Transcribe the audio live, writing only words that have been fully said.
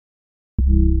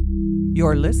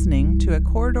You're listening to a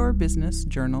Corridor Business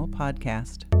Journal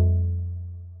podcast.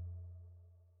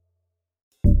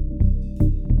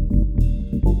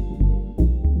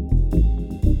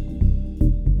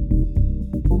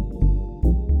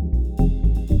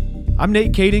 I'm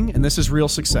Nate Kading, and this is Real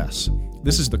Success.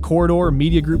 This is the Corridor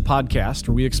Media Group podcast,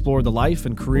 where we explore the life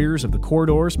and careers of the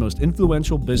Corridor's most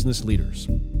influential business leaders.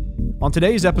 On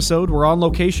today's episode, we're on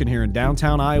location here in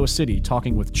downtown Iowa City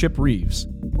talking with Chip Reeves.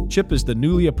 Chip is the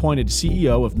newly appointed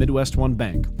CEO of MidWestOne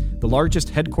Bank, the largest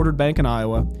headquartered bank in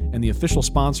Iowa and the official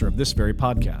sponsor of this very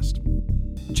podcast.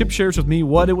 Chip shares with me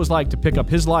what it was like to pick up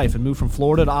his life and move from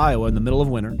Florida to Iowa in the middle of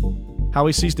winter, how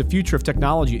he sees the future of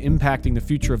technology impacting the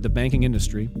future of the banking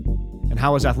industry, and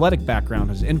how his athletic background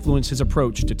has influenced his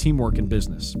approach to teamwork in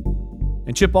business.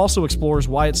 And Chip also explores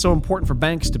why it's so important for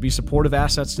banks to be supportive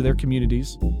assets to their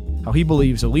communities, how he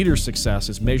believes a leader's success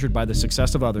is measured by the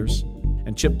success of others,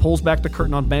 and Chip pulls back the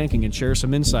curtain on banking and shares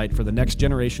some insight for the next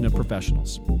generation of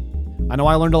professionals. I know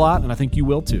I learned a lot, and I think you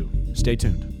will too. Stay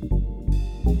tuned.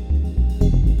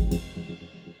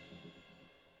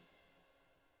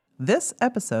 This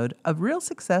episode of Real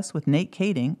Success with Nate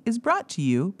Kading is brought to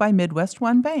you by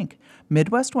MidWestOne Bank.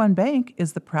 MidWestOne Bank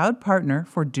is the proud partner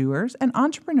for doers and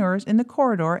entrepreneurs in the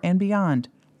corridor and beyond.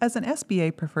 As an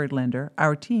SBA preferred lender,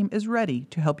 our team is ready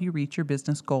to help you reach your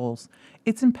business goals.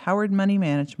 It's empowered money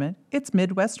management. It's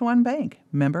MidWestOne Bank,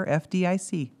 member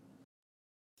FDIC.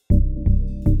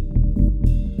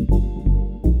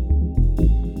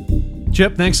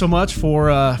 Chip, thanks so much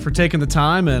for taking the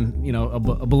time, and a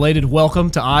belated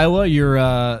welcome to Iowa. You're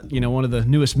one of the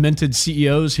newest minted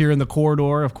CEOs here in the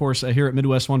corridor, of course, here at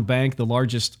MidWestOne Bank, the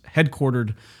largest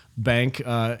headquartered bank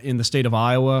in the state of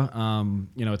Iowa.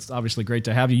 It's obviously great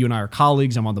to have you. You and I are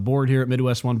colleagues. I'm on the board here at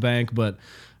MidWestOne Bank, but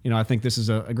I think this is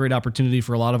a great opportunity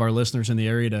for a lot of our listeners in the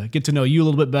area to get to know you a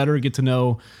little bit better, get to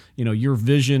know, your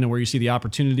vision and where you see the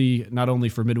opportunity, not only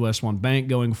for MidWestOne Bank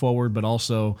going forward, but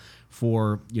also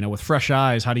for, with fresh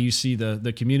eyes, how do you see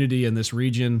the community in this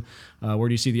region? Where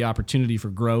do you see the opportunity for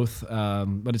growth?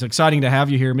 But it's exciting to have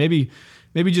you here. Maybe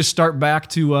just start back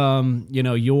to,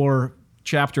 your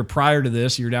chapter prior to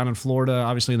this. You're down in Florida,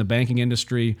 obviously in the banking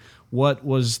industry. What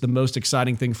was the most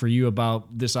exciting thing for you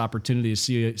about this opportunity as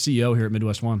CEO here at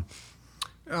MidWestOne?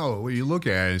 Oh, well, you look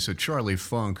at it, it's Charlie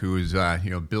Funk, who has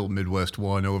built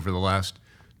MidWestOne over the last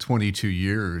 22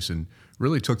 years and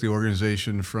really took the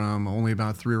organization from only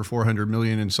about $300 or $400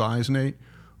 million in size, Nate,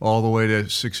 all the way to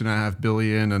 $6.5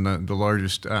 billion and the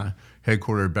largest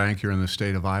headquartered bank here in the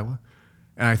state of Iowa.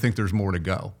 And I think there's more to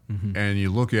go. Mm-hmm. And you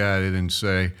look at it and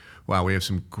say, wow, we have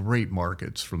some great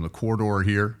markets from the corridor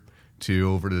here to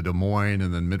over to Des Moines,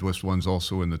 and then MidWestOne's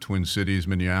also in the Twin Cities,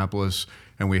 Minneapolis,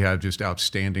 and we have just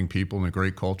outstanding people and a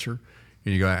great culture.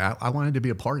 And you go, I wanted to be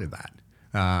a part of that.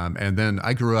 And then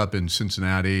I grew up in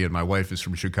Cincinnati, and my wife is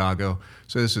from Chicago,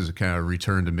 so this is a kind of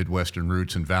return to Midwestern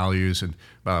roots and values. And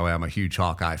by the way, I'm a huge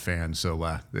Hawkeye fan,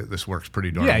 so this works pretty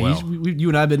darn well. You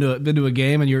and I have been to a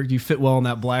game, and you fit well in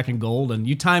that black and gold, and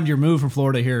you timed your move from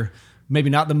Florida here. Maybe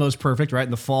not the most perfect, right?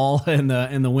 In the fall and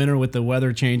the winter with the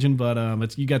weather changing,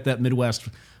 but you got that Midwest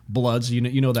blood, so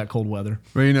you know that cold weather.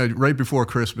 Well, right before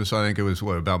Christmas, I think it was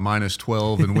about minus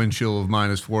 12 and wind chill of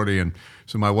minus 40, and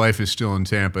so my wife is still in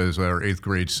Tampa as our 8th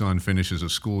grade son finishes a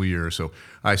school year. So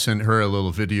I sent her a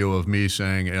little video of me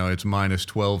saying, it's minus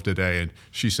 12 today, and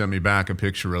she sent me back a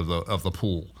picture of the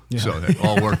pool. Yeah. So that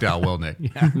all worked out well, Nick.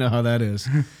 Yeah, I know how that is.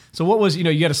 So what was,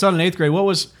 you got a son in 8th grade. What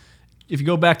was, if you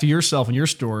go back to yourself and your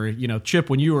story, Chip,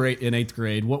 when you were in 8th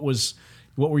grade, what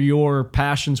were your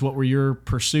passions? What were your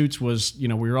pursuits? Were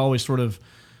you always sort of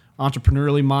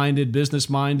entrepreneurially minded, business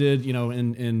minded,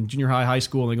 in junior high, high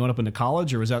school, and then going up into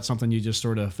college, or was that something you just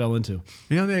sort of fell into?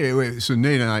 So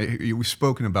Nate and I, we've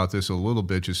spoken about this a little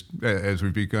bit just as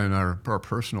we've begun our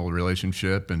personal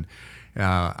relationship, and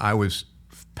I was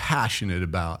passionate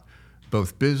about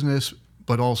both business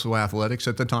but also athletics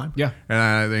at the time. Yeah. And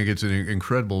I think it's an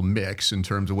incredible mix in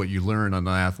terms of what you learn on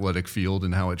the athletic field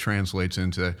and how it translates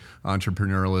into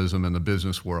entrepreneurialism in the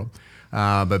business world.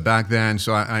 But back then,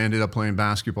 so I ended up playing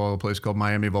basketball at a place called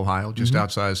Miami of Ohio, just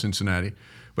outside of Cincinnati.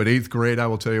 But 8th grade, I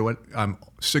will tell you what, I'm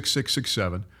 6'6",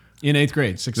 6'7". In 8th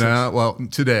grade, 6'6". Well,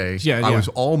 today, I was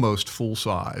almost full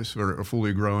size or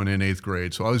fully grown in 8th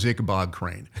grade, so I was Ichabod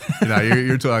Crane.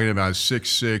 You're talking about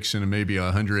 6'6" and maybe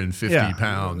 150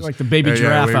 pounds. Like the baby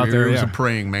giraffe out there. It was a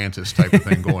praying mantis type of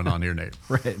thing going on here, Nate.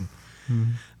 Right.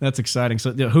 Mm-hmm. That's exciting.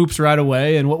 So hoops right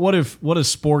away. And what does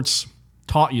sports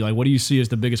taught you? Like, what do you see as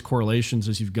the biggest correlations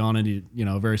as you've gone into,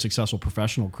 a very successful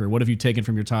professional career? What have you taken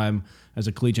from your time as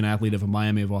a collegiate athlete of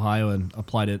Miami of Ohio and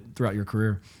applied it throughout your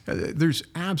career? There's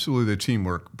absolutely the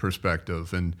teamwork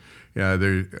perspective. And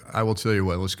I will tell you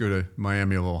what, let's go to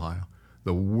Miami of Ohio.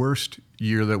 The worst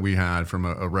year that we had from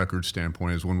a record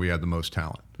standpoint is when we had the most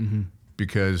talent. Mm-hmm.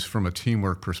 Because from a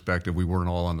teamwork perspective, we weren't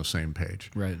all on the same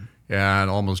page. Right. And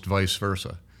almost vice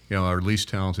versa. Our least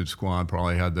talented squad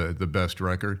probably had the best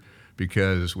record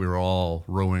because we were all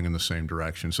rowing in the same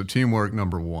direction. So teamwork,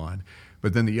 number one.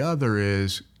 But then the other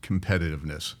is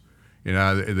competitiveness.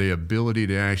 The ability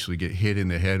to actually get hit in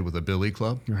the head with a billy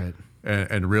club. Right.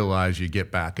 And realize you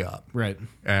get back up. Right.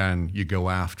 And you go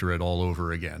after it all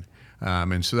over again.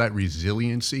 And so that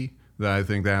resiliency that I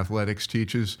think the athletics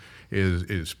teaches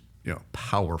is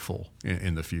powerful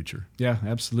in the future. Yeah,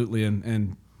 absolutely.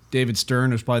 And David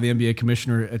Stern was probably the NBA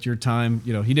commissioner at your time.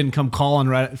 He didn't come calling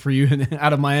right for you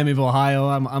out of Miami of Ohio,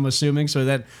 I'm assuming. So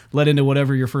that led into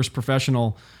whatever your first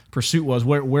professional pursuit was.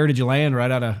 Where did you land right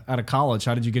out of college?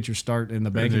 How did you get your start in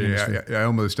the banking industry? I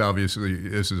almost, obviously,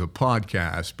 this is a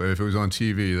podcast, but if it was on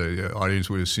TV, the audience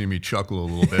would have seen me chuckle a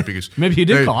little bit because maybe he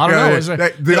did call. I don't know.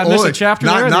 Did I miss a chapter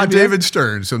there? Not David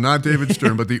Stern. So not David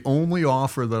Stern, but the only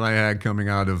offer that I had coming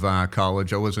out of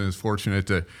college, I wasn't as fortunate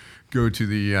to go to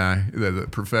the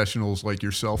professionals like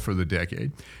yourself for the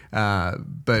decade.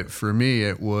 But for me,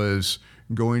 it was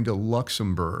going to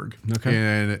Luxembourg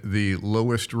in the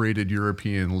lowest rated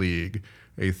European league,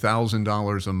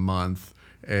 $1,000 a month,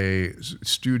 a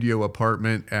studio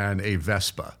apartment, and a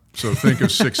Vespa. So think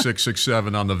of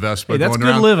 6667 on the Vespa. Hey, that's going good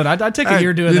around. Living. I'd take a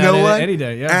year doing that any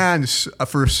day. Yeah. And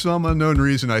for some unknown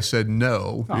reason, I said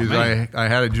no because I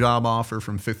had a job offer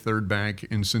from Fifth Third Bank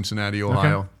in Cincinnati,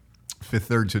 Ohio. Okay. Fifth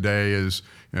Third today is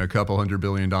a couple $100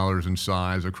 billion in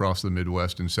size across the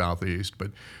Midwest and Southeast. But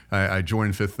I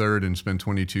joined Fifth Third and spent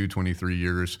 23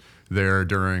 years there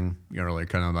during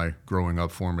kind of my growing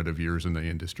up formative years in the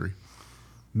industry.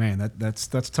 Man, that's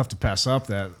tough to pass up.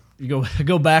 That you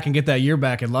go back and get that year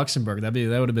back in Luxembourg. That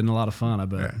would have been a lot of fun, I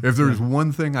bet. Yeah. If there was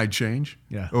one thing I'd change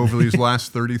over these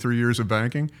last 33 years of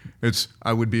banking, it's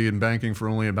I would be in banking for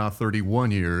only about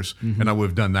 31 years, and I would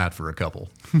have done that for a couple.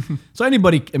 So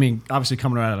anybody, obviously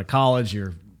coming right out of college,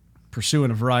 you're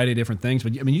pursuing a variety of different things.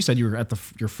 But you said you were at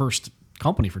your first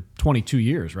company for 22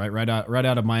 years, right? Right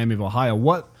out of Miami of Ohio.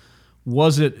 What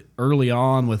was it early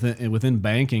on within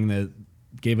banking that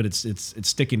gave it its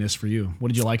stickiness for you? What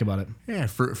did you like about it? Yeah,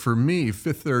 for me,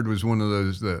 Fifth Third was one of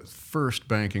the first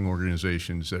banking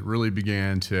organizations that really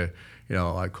began to,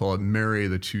 I call it marry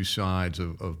the two sides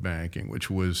of banking,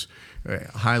 which was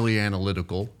highly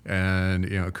analytical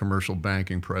and commercial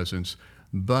banking presence,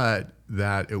 but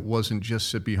that it wasn't just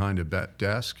sit behind a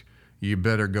desk. You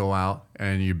better go out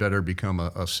and you better become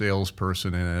a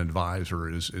salesperson and an advisor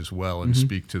as well and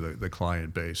speak to the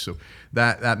client base. So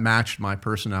that matched my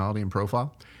personality and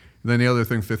profile. And then the other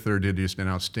thing Fifth Third did just an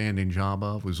outstanding job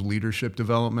of was leadership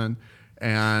development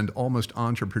and almost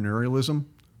entrepreneurialism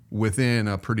within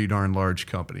a pretty darn large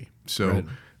company. So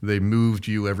they moved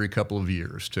you every couple of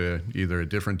years to either a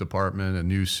different department, a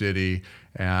new city,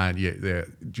 and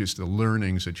just the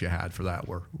learnings that you had for that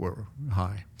were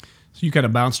high. So you kind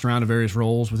of bounced around to various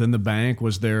roles within the bank.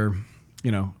 Was there,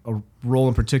 a role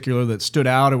in particular that stood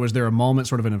out, or was there a moment,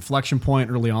 sort of an inflection point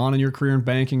early on in your career in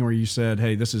banking where you said,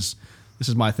 hey, this is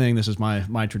my thing, this is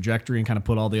my trajectory, and kind of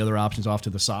put all the other options off to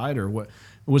the side? Or what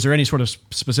was there any sort of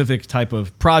specific type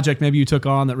of project maybe you took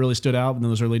on that really stood out in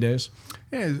those early days?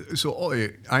 Yeah, so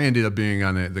I ended up being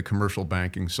on the commercial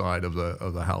banking side of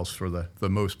the house for the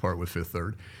most part with Fifth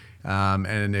Third.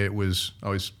 And I was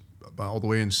all the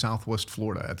way in Southwest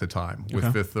Florida at the time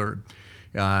with Fifth Third,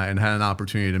 and had an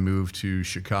opportunity to move to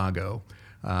Chicago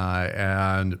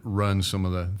and run some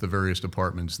of the various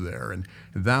departments there. And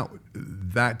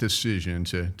that decision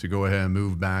to go ahead and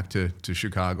move back to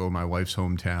Chicago, my wife's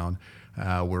hometown,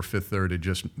 where Fifth Third had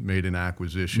just made an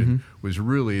acquisition, was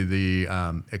really the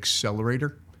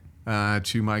accelerator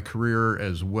to my career,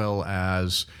 as well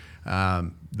as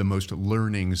the most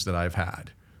learnings that I've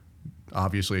had.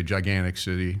 Obviously, a gigantic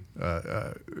city,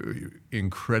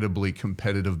 incredibly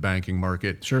competitive banking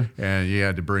market. Sure. And you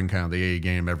had to bring kind of the A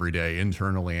game every day,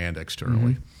 internally and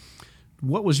externally.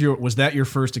 What was that your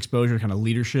first exposure to kind of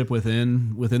leadership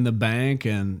within the bank?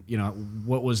 And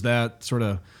what was that sort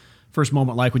of first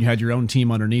moment like when you had your own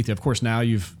team underneath you? Of course, now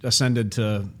you've ascended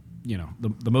to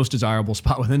the most desirable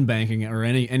spot within banking or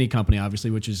any company, obviously,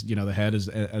 which is the head as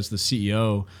the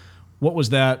CEO. What was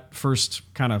that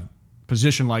first kind of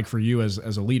position like for you as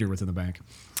a leader within the bank?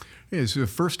 Yeah, so the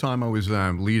first time I was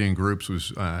leading groups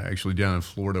was actually down in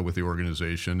Florida with the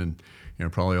organization, and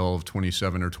probably all of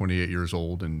 27 or 28 years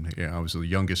old, and I was the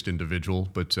youngest individual,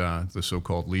 but the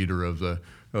so-called leader of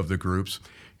the groups.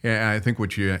 And I think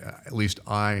at least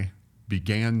I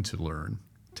began to learn,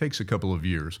 takes a couple of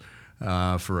years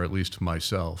for at least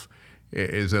myself,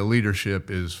 is that leadership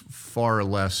is far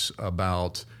less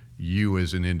about you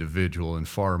as an individual and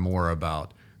far more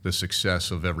about the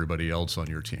success of everybody else on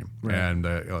your team, right. And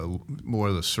more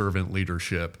of the servant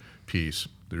leadership piece.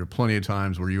 There are plenty of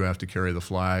times where you have to carry the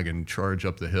flag and charge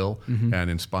up the hill and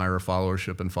inspire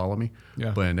followership and follow me.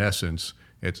 Yeah. But in essence,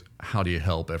 it's how do you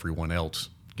help everyone else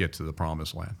get to the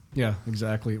promised land? Yeah,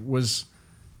 exactly. Was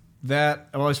that,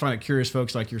 I always find it curious,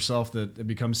 folks like yourself that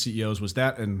become CEOs, was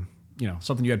that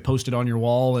something you had posted on your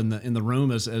wall in the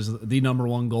room as the number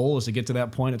one goal is to get to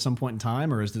that point at some point in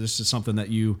time, or is this just something that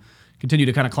you continue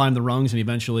to kind of climb the rungs and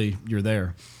eventually you're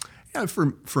there? Yeah,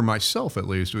 for myself at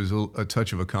least, it was a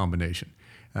touch of a combination.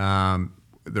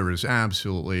 There is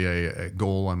absolutely a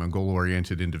goal. I'm a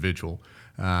goal-oriented individual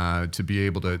to be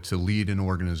able to lead an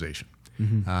organization.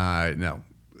 Now,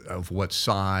 of what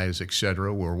size, et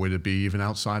cetera, or would it be even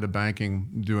outside of banking,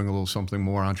 doing a little something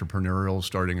more entrepreneurial,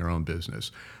 starting your own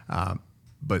business.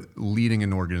 But leading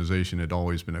an organization had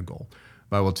always been a goal.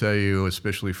 But I will tell you,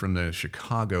 especially from the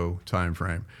Chicago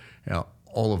timeframe,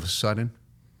 all of a sudden,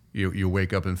 you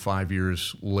wake up and 5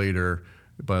 years later,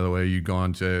 by the way, you'd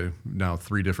gone to now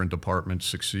 3 different departments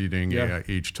succeeding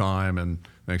each time. And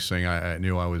next thing I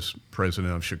knew, I was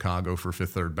president of Chicago for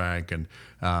Fifth Third Bank. And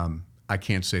I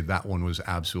can't say that one was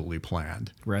absolutely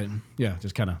planned. Right. Yeah,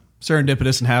 just kind of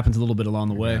serendipitous and happens a little bit along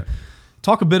the way. Yeah.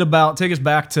 Talk a bit about, take us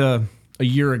back to a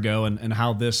year ago and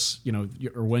how this,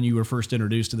 or when you were first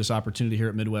introduced to this opportunity here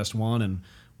at MidWestOne and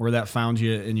where that found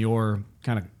you in your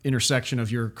kind of intersection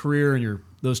of your career and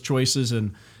those choices,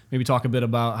 and maybe talk a bit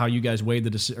about how you guys weighed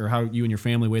or how you and your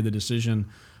family weighed the decision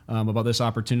about this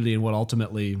opportunity and what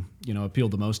ultimately,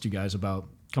 appealed the most to you guys about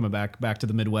coming back to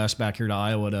the Midwest, back here to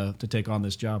Iowa to take on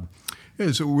this job.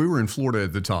 Yeah, so we were in Florida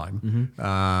at the time,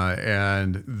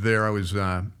 and there I was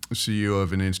CEO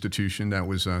of an institution that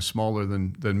was smaller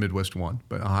than MidWestOne,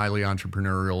 but highly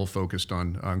entrepreneurial, focused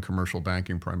on commercial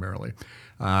banking primarily.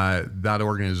 That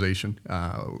organization,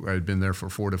 I had been there for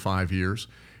 4 to 5 years.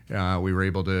 We were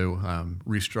able to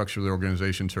restructure the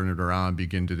organization, turn it around,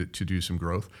 begin to do some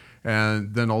growth,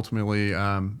 and then ultimately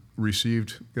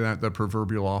received that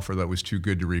proverbial offer that was too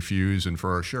good to refuse, and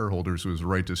for our shareholders, it was the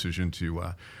right decision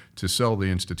to sell the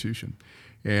institution.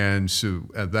 And so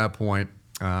at that point,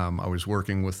 I was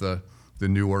working with the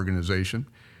new organization.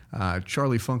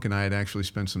 Charlie Funk and I had actually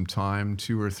spent some time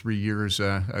 2 or 3 years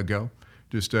ago,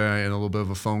 just in a little bit of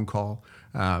a phone call.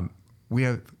 We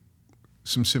have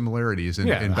some similarities in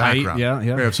background. Height,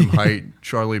 yeah. We have some height.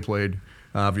 Charlie played,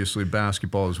 obviously,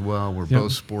 basketball as well. We're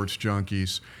both sports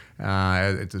junkies.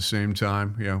 At the same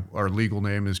time, our legal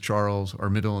name is Charles. Our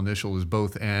middle initial is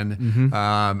both N.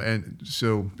 And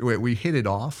so we hit it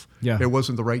off. Yeah. It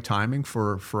wasn't the right timing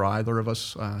for either of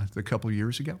us a couple of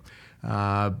years ago.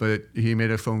 But he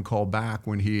made a phone call back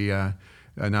when he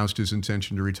announced his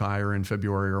intention to retire in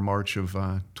February or March of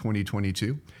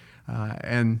 2022.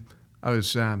 And I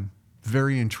was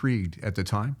very intrigued at the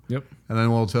time. Yep. And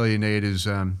then what I'll tell you, Nate, is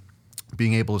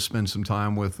being able to spend some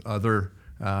time with other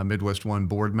MidWestOne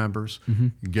board members,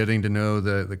 getting to know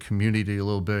the community a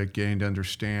little bit, getting to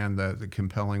understand the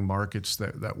compelling markets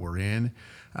that we're in.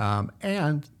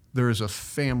 And there is a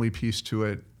family piece to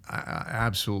it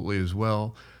absolutely as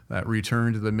well. That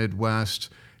return to the Midwest,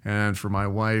 and for my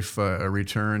wife, a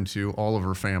return to all of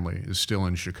her family is still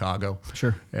in Chicago.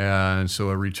 Sure. And so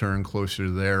a return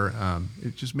closer there,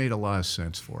 it just made a lot of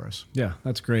sense for us. Yeah,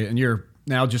 that's great. And you're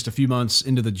now just a few months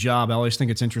into the job. I always think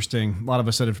it's interesting. A lot of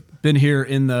us that have been here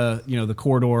in the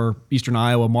corridor, Eastern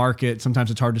Iowa market, sometimes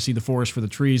it's hard to see the forest for the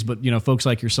trees, but folks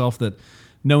like yourself that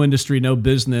no industry, no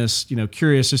business,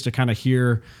 curious just to kind of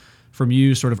hear from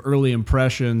you sort of early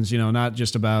impressions, not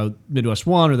just about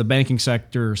MidWestOne or the banking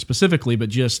sector specifically, but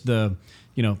just the,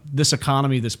 this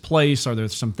economy, this place. Are there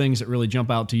some things that really jump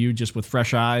out to you just with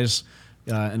fresh eyes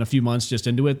in a few months just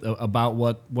into it about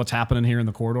what's happening here in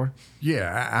the corridor?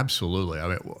 Yeah, absolutely. I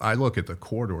mean, I look at the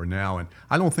corridor now, and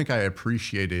I don't think I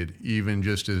appreciated, even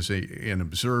just as an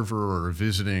observer or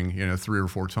visiting, 3 or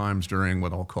 4 times during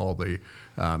what I'll call the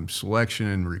selection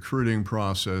and recruiting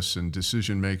process and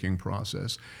decision-making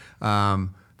process, the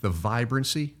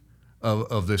vibrancy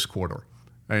of this corridor.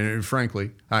 And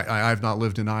frankly, I've not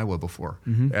lived in Iowa before.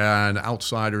 And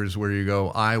outsiders, where you go,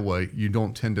 Iowa, you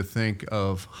don't tend to think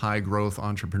of high growth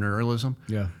entrepreneurialism.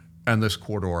 Yeah. And this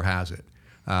corridor has it.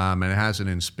 And it has it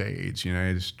in spades.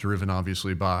 It's driven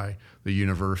obviously by the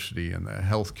university and the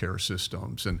healthcare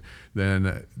systems, and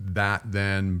then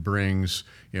that brings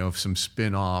some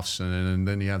spin-offs, and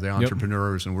then you have the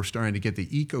entrepreneurs, and we're starting to get the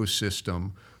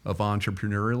ecosystem of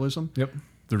entrepreneurialism. Yep.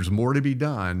 There's more to be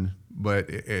done, but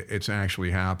it's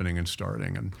actually happening and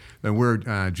starting. And then we're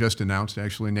just announced,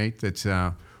 actually, Nate,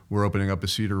 that we're opening up a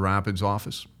Cedar Rapids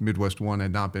office. Midwest One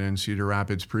had not been in Cedar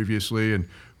Rapids previously, and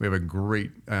we have a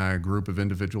great group of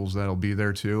individuals that'll be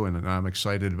there too. And I'm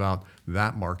excited about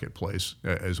that marketplace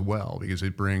as well, because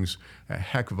it brings a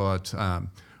heck of a lot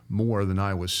more than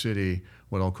Iowa City,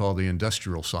 what I'll call the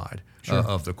industrial side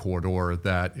of the corridor,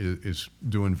 that is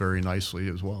doing very nicely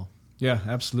as well. Yeah,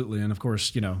 absolutely. And of course,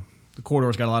 the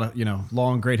corridor's got a lot of,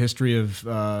 long, great history of,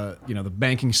 the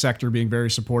banking sector being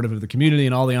very supportive of the community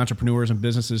and all the entrepreneurs and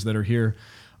businesses that are here.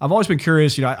 I've always been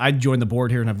curious, I joined the board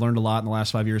here and I've learned a lot in the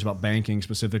last 5 years about banking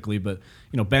specifically, but,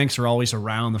 banks are always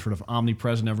around, they're sort of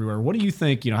omnipresent everywhere. What do you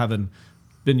think, having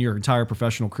been your entire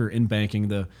professional career in banking,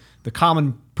 the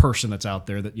common person that's out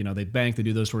there that, they bank, they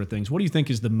do those sort of things, what do you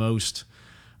think is the most,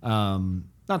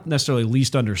 not necessarily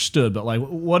least understood, but like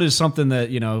what is something that,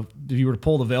 if you were to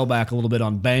pull the veil back a little bit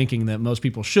on banking that most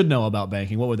people should know about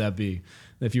banking, what would that be?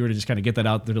 If you were to just kind of get that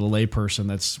out there to the layperson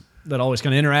that always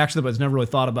kind of interacts with it, but has never really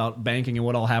thought about banking and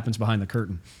what all happens behind the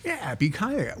curtain. Yeah,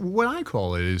 because what I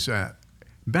call it is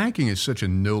banking is such a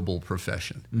noble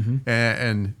profession. Mm-hmm.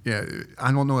 And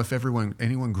I don't know if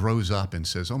anyone grows up and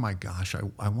says, oh my gosh,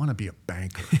 I want to be a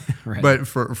banker. Right. But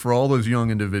for all those young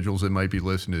individuals that might be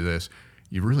listening to this,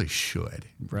 you really should.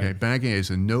 Right. Okay? Banking is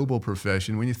a noble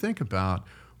profession. When you think about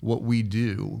what we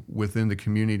do within the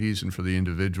communities and for the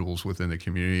individuals within the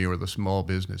community or the small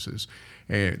businesses,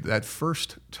 that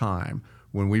first time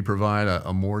when we provide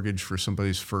a mortgage for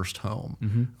somebody's first home,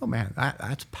 mm-hmm. Oh man,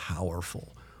 that's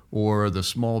powerful. Or the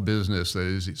small business that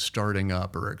is starting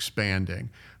up or expanding.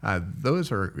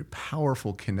 Those are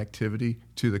powerful connectivity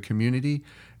to the community,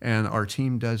 and our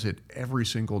team does it every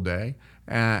single day.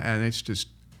 And it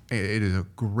is a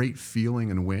great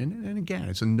feeling and win. And again,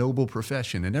 it's a noble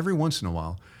profession. And every once in a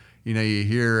while, you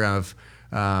hear of,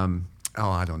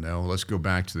 I don't know, let's go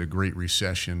back to the Great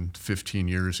Recession 15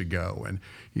 years ago, and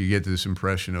you get this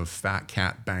impression of fat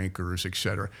cat bankers, et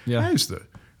cetera. Yeah.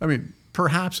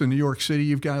 Perhaps in New York City,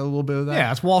 you've got a little bit of that.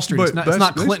 Yeah, it's Wall Street. It's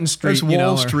not Clinton Street. It's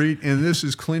Wall Street, and this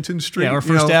is Clinton Street. Yeah, or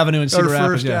First Avenue in Cedar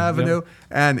Rapids. First Avenue.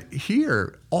 And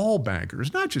here, all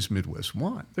bankers, not just Midwest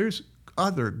One, there's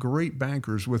other great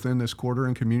bankers within this corridor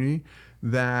and community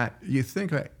that you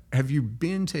think, have you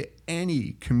been to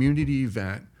any community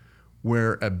event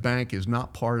where a bank is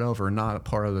not part of or not a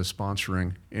part of the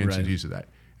sponsoring entities of that?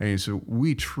 And so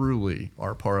we truly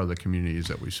are part of the communities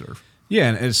that we serve. Yeah,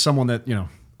 and as someone that,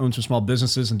 owns some small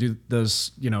businesses and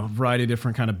does a variety of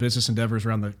different kind of business endeavors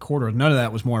around the corridor. None of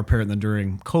that was more apparent than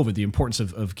during COVID, the importance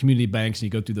of community banks. And you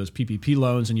go through those PPP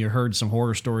loans and you heard some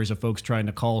horror stories of folks trying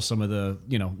to call some of the,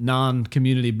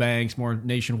 non-community banks, more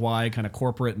nationwide kind of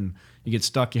corporate, and you get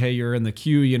stuck. Hey, you're in the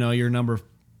queue, you're number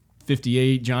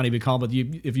 58, Johnny be called. But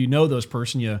if you know those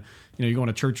person, you're going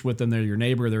to church with them, they're your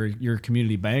neighbor, they're your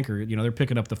community banker, they're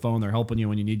picking up the phone, they're helping you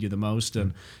when you need you the most.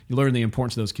 And you learn the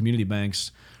importance of those community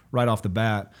banks right off the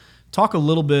bat. Talk a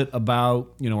little bit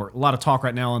about, a lot of talk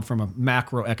right now from a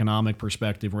macroeconomic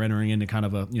perspective. We're entering into kind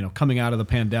of a, coming out of the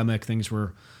pandemic, things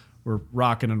were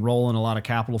rocking and rolling, a lot of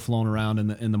capital flowing around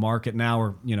in the market. Now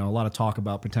we're, a lot of talk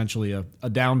about potentially a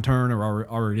downturn or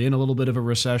already in a little bit of a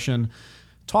recession.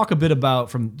 Talk a bit about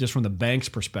from the bank's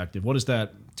perspective. What does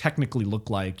that technically look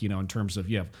like, in terms of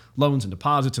you have loans and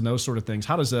deposits and those sort of things?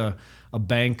 How does a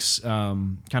bank's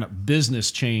kind of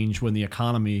business change when the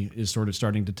economy is sort of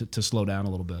starting to slow down a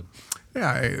little bit?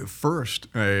 Yeah, first,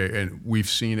 and we've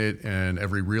seen it, and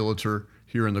every realtor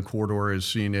here in the corridor has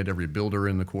seen it. Every builder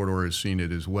in the corridor has seen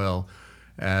it as well.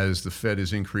 As the Fed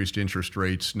has increased interest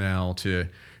rates now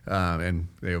and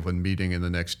they have a meeting in the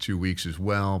next 2 weeks as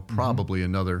well, probably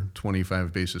another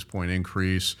 25 basis point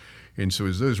increase. And so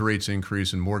as those rates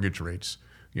increase and mortgage rates,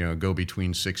 go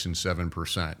between 6 and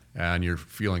 7%, and you're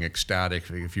feeling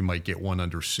ecstatic if you might get one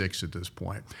under 6 at this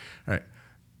point.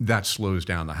 That slows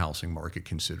down the housing market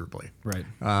considerably. Right.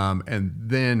 And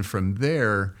then from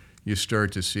there, you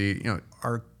start to see,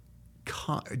 our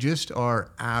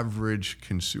average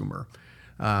consumer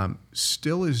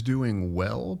still is doing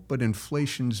well, but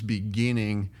inflation's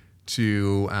beginning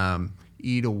to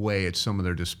eat away at some of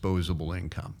their disposable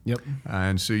income. Yep.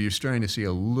 And so you're starting to see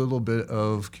a little bit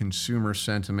of consumer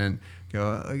sentiment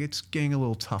go, it's getting a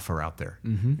little tougher out there.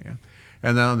 Mm-hmm. Yeah.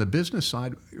 And then on the business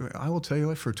side, I will tell you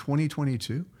what, for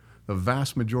 2022, the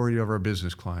vast majority of our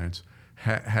business clients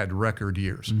had record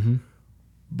years. Mm-hmm.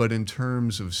 But in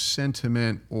terms of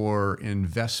sentiment or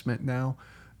investment now,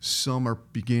 some are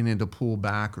beginning to pull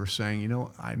back or saying,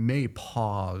 I may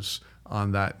pause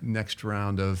on that next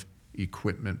round of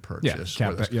equipment purchase,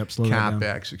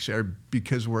 CapEx, et cetera,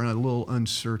 because we're a little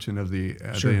uncertain of the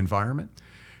environment.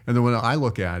 And then what I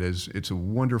look at is it's a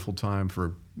wonderful time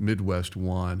for Midwest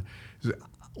One.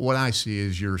 What I see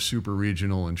is your super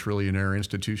regional and trillionaire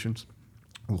institutions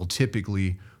will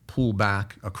typically pull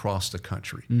back across the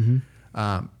country.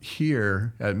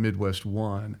 Here at Midwest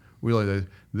One, we realize that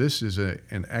this is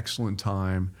an excellent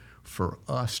time for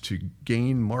us to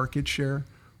gain market share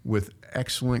with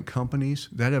excellent companies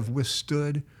that have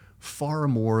withstood far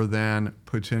more than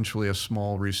potentially a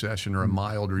small recession or a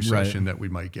mild recession that we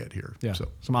might get here. Yeah, so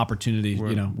some opportunity,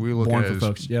 we look born at for it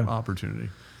folks. As opportunity.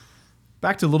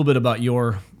 Back to a little bit about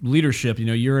your leadership.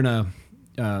 You're in a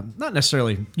not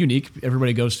necessarily unique.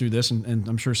 Everybody goes through this, and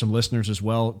I'm sure some listeners as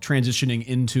well, transitioning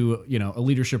into a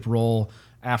leadership role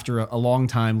after a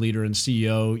long-time leader and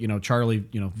CEO. Charlie,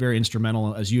 very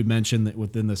instrumental, as you had mentioned,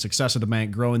 within the success of the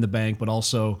bank, growing the bank, but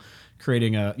also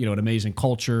creating an amazing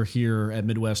culture here at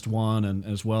Midwest One, and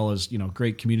as well as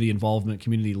great community involvement,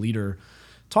 community leader.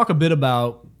 Talk a bit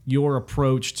about your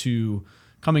approach to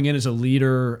coming in as a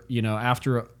leader,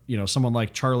 after someone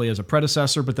like Charlie as a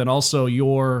predecessor, but then also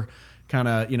your kind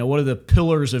of, what are the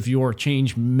pillars of your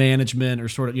change management, or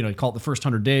sort of, you call it the first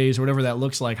 100 days or whatever that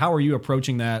looks like. How are you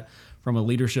approaching that from a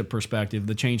leadership perspective,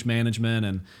 the change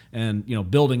management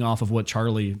and building off of what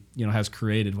Charlie, has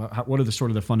created? What are the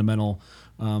sort of the fundamental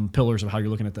pillars of how you're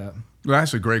looking at that? Well,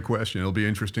 that's a great question. It'll be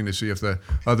interesting to see if the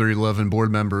other 11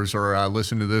 board members are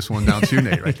listening to this one now too,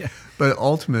 Nate, right? But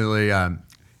ultimately,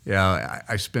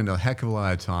 I spend a heck of a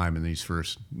lot of time in these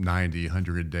first 90,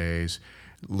 100 days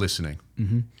listening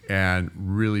and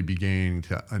really beginning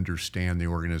to understand the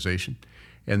organization.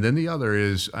 And then the other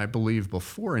is, I believe,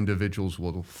 before individuals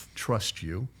will trust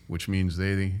you, which means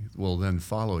they will then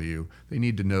follow you, they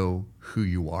need to know who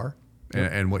you are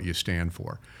and what you stand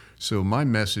for. So my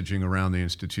messaging around the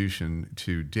institution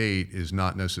to date is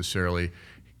not necessarily,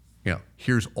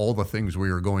 here's all the things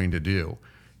we are going to do.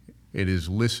 It is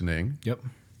listening.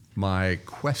 My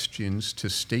questions to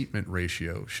statement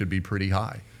ratio should be pretty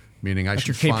high. Meaning that's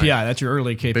your KPI. That's your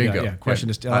early KPI. Bingo. Yeah, question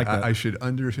is. I like that. I should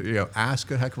ask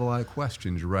a heck of a lot of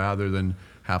questions rather than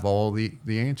have all the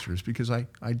answers, because I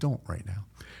don't right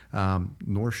now,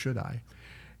 nor should I.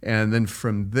 And then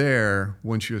from there,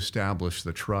 once you establish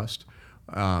the trust,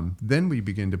 then we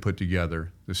begin to put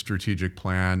together the strategic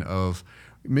plan of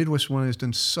Midwest One has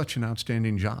done such an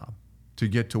outstanding job to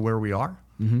get to where we are.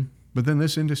 But then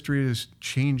this industry is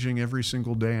changing every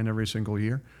single day and every single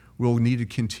year. We'll need to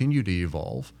continue to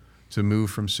evolve to move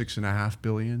from $6.5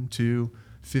 billion to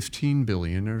 $15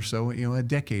 billion or so, a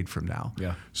decade from now.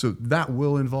 So that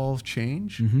will involve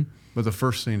change. But the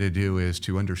first thing to do is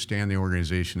to understand the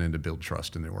organization and to build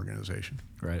trust in the organization.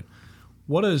 Right.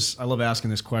 I love asking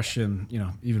this question,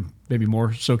 even maybe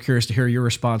more so curious to hear your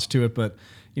response to it, but,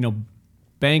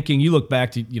 banking, you look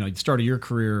back to, the start of your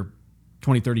career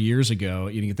 20, 30 years ago,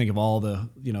 you can think of all the,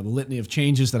 the litany of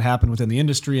changes that happened within the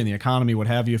industry and the economy, what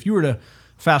have you. If you were to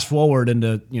fast forward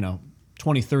into,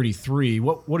 2033,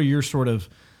 what are your sort of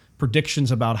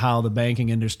predictions about how the banking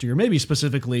industry, or maybe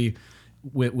specifically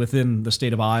within the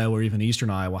state of Iowa or even Eastern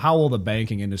Iowa, how will the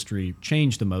banking industry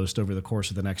change the most over the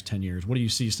course of the next 10 years? What do you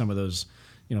see some of those,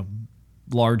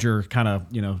 larger kind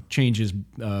of, changes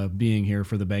being here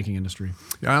for the banking industry?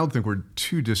 Yeah, I don't think we're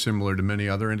too dissimilar to many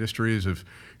other industries. If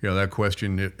that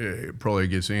question it probably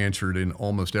gets answered in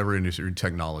almost every industry,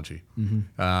 technology,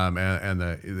 and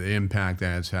the impact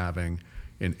that it's having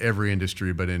in every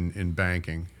industry, but in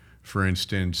banking. For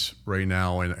instance, right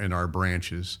now in our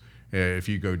branches, if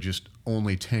you go just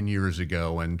only 10 years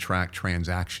ago and track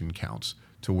transaction counts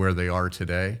to where they are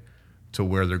today, to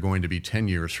where they're going to be 10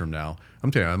 years from now.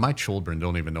 I'm telling you, my children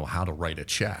don't even know how to write a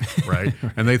check, right?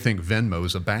 And they think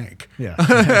Venmo's a bank. Yeah.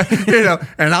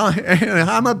 And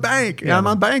I'm a bank. Yeah, I'm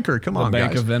a banker. Come on, guys. The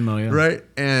bank of Venmo, yeah. Right?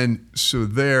 And so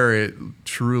there it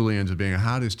truly ends up being,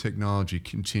 how does technology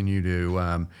continue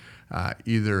to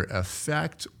either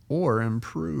affect or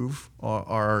improve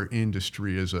our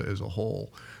industry as a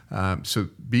whole? So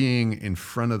being in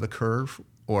front of the curve,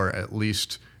 or at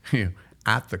least,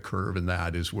 at the curve, and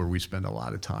that is where we spend a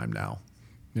lot of time now.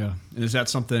 Yeah. And is that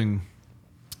something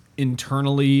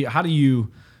internally, how do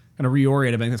you kind of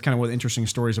reorient? I think that's kind of one of the interesting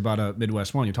stories about a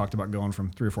Midwest One. You talked about going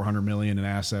from $300 or $400 million in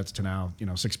assets to now,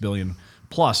 $6 billion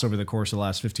plus over the course of the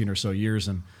last 15 or so years.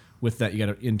 And with that, you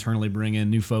got to internally bring in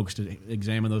new folks to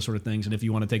examine those sort of things. And if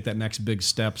you want to take that next big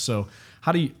step, so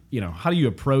how do you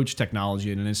approach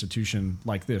technology in an institution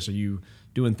like this? Are you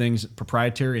doing things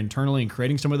proprietary internally and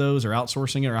creating some of those, or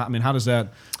outsourcing it? Or, I mean, how does that?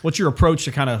 What's your approach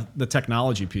to kind of the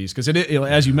technology piece? Because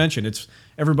as you mentioned, it's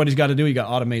everybody's got to do. You got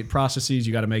to automate processes.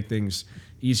 You got to make things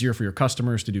easier for your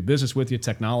customers to do business with you.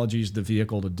 Technology is the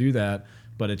vehicle to do that.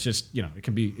 But it's just, it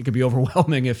can be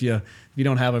overwhelming if you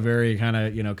don't have a very kind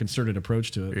of concerted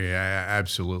approach to it. Yeah,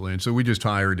 absolutely. And so we just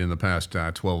hired in the past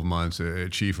 12 months a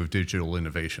chief of digital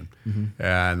innovation,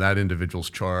 and that individual's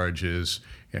charge is.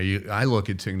 I look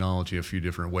at technology a few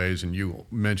different ways, and you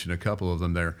mentioned a couple of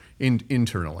them there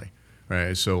internally.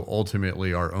 Right, so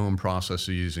ultimately, our own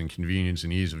processes and convenience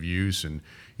and ease of use, and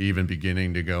even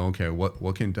beginning to go, okay,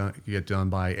 what can get done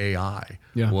by AI?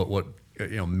 Yeah. What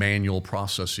manual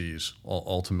processes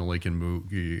ultimately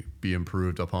can be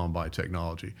improved upon by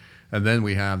technology. And then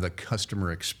we have the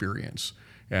customer experience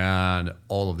and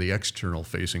all of the external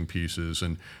facing pieces.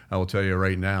 And I will tell you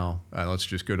right now, let's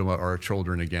just go to our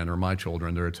children again, or my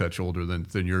children. They're a touch older than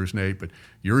yours, Nate, but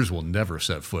yours will never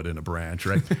set foot in a branch,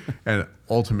 right? And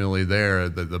ultimately there,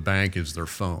 the bank is their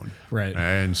phone. Right.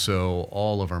 And so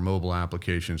all of our mobile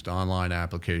applications to online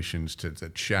applications to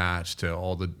chats to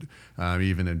all the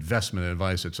even investment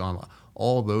advice that's online,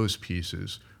 all those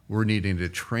pieces, we're needing to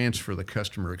transfer the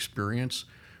customer experience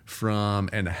from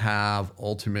and have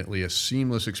ultimately a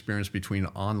seamless experience between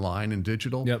online and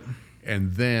digital. Yep.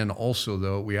 And then also,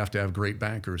 though, we have to have great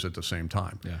bankers at the same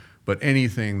time. Yeah. But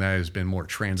anything that has been more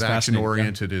transaction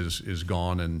oriented is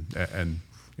gone, and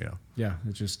Yeah,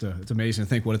 it's just it's amazing to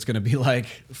think what it's going to be like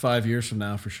 5 years from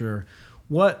now, for sure.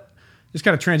 Just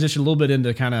kind of transition a little bit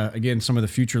into kind of, again, some of the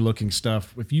future looking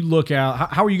stuff. If you look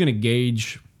out, how are you going to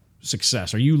gauge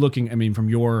success? Are you looking, I mean, from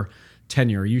your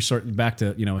tenure, are you starting back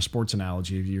to, a sports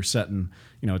analogy, you're setting,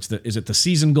 is it the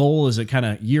season goal? Is it kind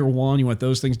of year one, you want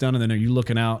those things done? And then are you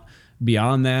looking out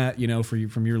beyond that,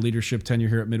 from your leadership tenure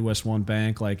here at MidWestOne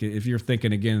Bank? Like, if you're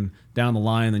thinking again down the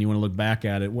line, then you want to look back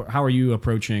at it, how are you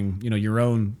approaching, your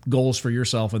own goals for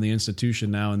yourself and the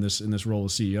institution now in this role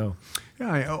as CEO?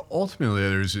 Yeah, ultimately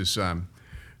there's this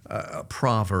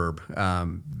proverb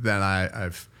that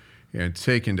I've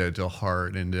taken to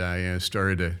heart, and I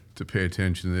started to pay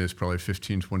attention to this probably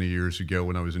 15, 20 years ago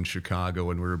when I was in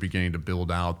Chicago and we were beginning to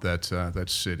build out that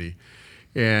city.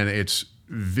 And it's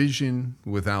vision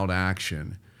without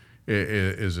action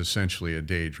is essentially a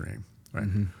daydream, right?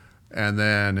 Mm-hmm. And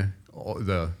then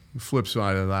the flip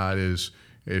side of that is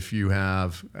if you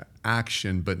have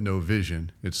action but no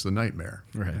vision, it's the nightmare,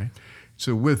 right?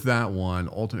 So with that one,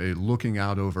 ultimately looking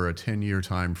out over a 10-year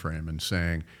time frame and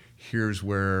saying, here's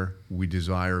where we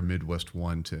desire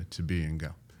MidWestOne to be and go.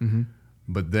 Mm-hmm.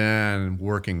 But then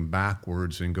working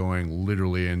backwards and going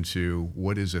literally into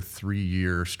what is a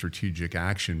 3-year strategic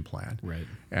action plan, right,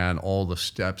 and all the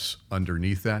steps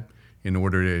underneath that in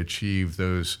order to achieve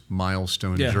those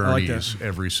milestone journeys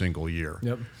every single year.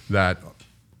 Yep. That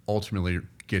ultimately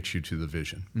gets you to the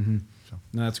vision. Mm-hmm. So.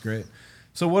 No, that's great.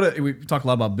 So we talk a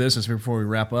lot about business before we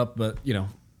wrap up, but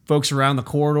folks around the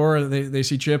corridor, they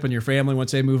see Chip and your family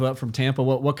once they move up from Tampa.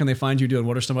 What can they find you doing?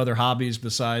 What are some other hobbies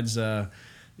besides,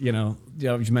 you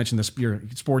mentioned this, you're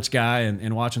a sports guy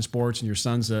and watching sports, and your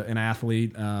son's an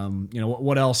athlete.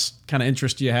 What else kind of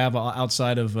interest do you have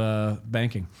outside of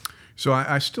banking? So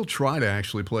I still try to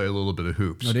actually play a little bit of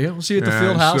hoops. Oh, do you? We'll see you at the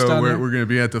field house. So we're going to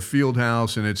be at the field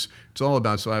house, and it's all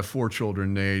about. So I have 4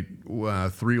 children, Nate.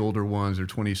 3 older ones are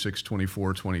 26,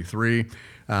 24, 23.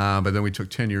 But then we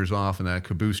took 10 years off, and that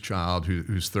caboose child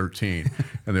who's 13.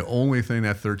 And the only thing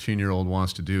that 13-year-old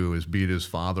wants to do is beat his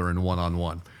father in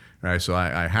one-on-one. Right, so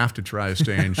I have to try to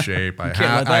stay in shape. I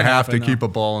have to keep a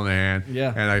ball in the hand.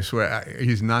 Yeah. And I swear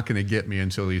he's not going to get me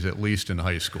until he's at least in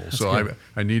high school. So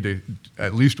I need to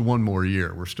at least one more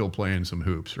year. We're still playing some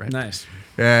hoops, right? Nice.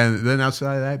 And then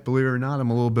outside of that, believe it or not, I'm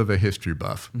a little bit of a history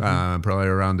buff. Mm-hmm. Probably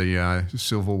around the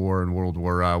Civil War and World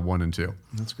War I and II.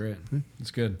 That's great. That's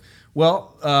good.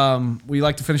 Well, we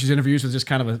like to finish these interviews with just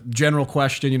kind of a general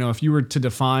question. If you were to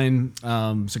define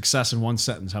success in one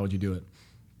sentence, how would you do it?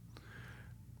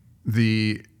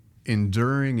 The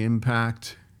enduring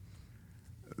impact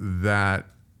that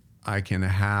I can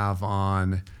have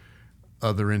on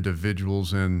other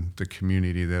individuals in the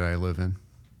community that I live in.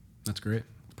 That's great.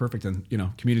 Perfect. And,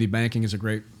 community banking is a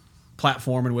great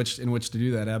platform in which to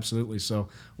do that. Absolutely. So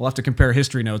we'll have to compare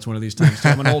history notes one of these times.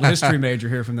 I'm an old history major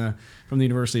here from the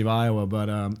University of Iowa.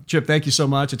 But Chip, thank you so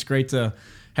much. It's great to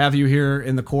have you here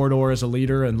in the corridor as a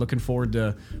leader, and looking forward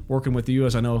to working with you,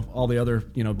 as I know all the other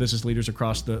business leaders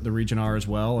across the region are as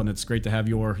well. And it's great to have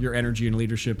your energy and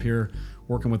leadership here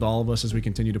working with all of us as we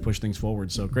continue to push things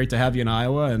forward. So great to have you in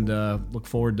Iowa, and look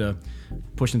forward to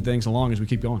pushing things along as we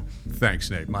keep going. Thanks,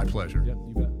 Nate. My pleasure. Yep,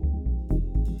 you bet.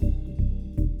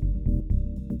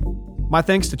 My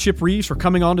thanks to Chip Reeves for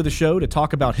coming on to the show to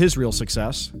talk about his real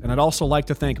success, and I'd also like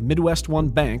to thank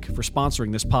MidWestOne Bank for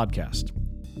sponsoring this podcast.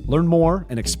 Learn more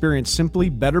and experience simply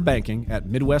better banking at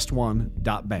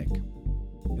midwestone.bank.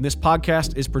 And this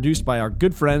podcast is produced by our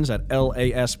good friends at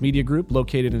LAS Media Group,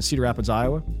 located in Cedar Rapids,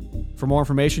 Iowa. For more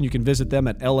information, you can visit them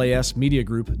at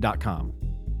lasmediagroup.com.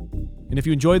 And if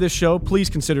you enjoy this show, please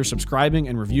consider subscribing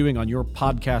and reviewing on your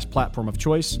podcast platform of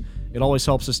choice. It always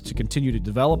helps us to continue to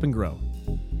develop and grow.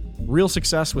 Real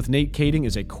Success with Nate Kading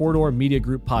is a Corridor Media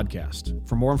Group podcast.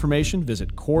 For more information,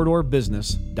 visit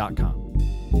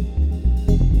corridorbusiness.com.